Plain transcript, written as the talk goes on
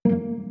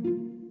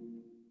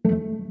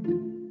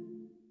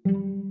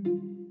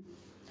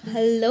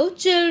Hello,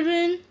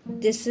 children.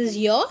 This is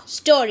your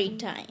story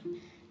time.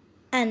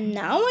 And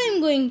now I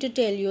am going to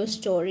tell you a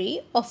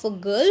story of a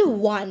girl,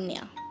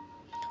 Vanya.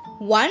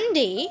 One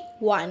day,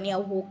 Vanya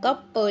woke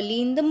up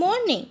early in the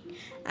morning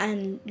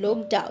and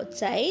looked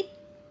outside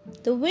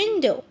the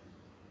window.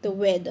 The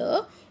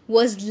weather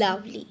was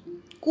lovely.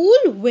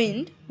 Cool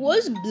wind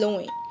was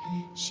blowing.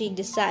 She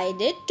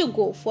decided to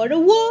go for a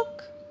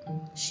walk.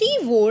 She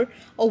wore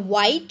a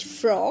white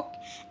frock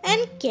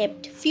and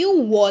kept few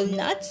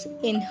walnuts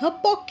in her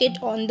pocket.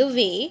 On the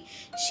way,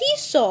 she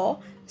saw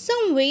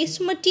some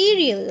waste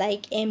material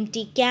like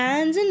empty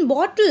cans and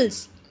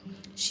bottles.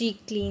 She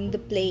cleaned the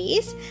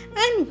place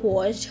and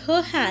washed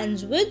her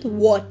hands with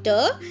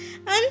water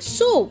and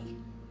soap.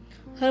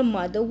 Her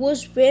mother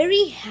was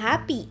very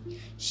happy.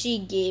 She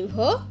gave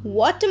her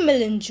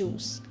watermelon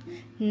juice.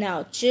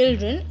 Now,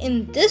 children,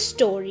 in this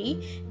story,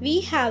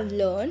 we have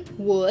learned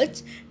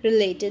words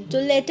related to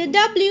letter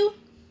W.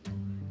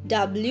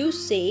 W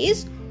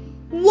says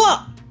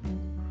wa.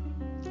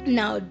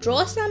 Now,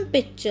 draw some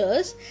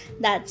pictures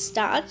that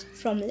starts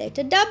from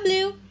letter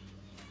W.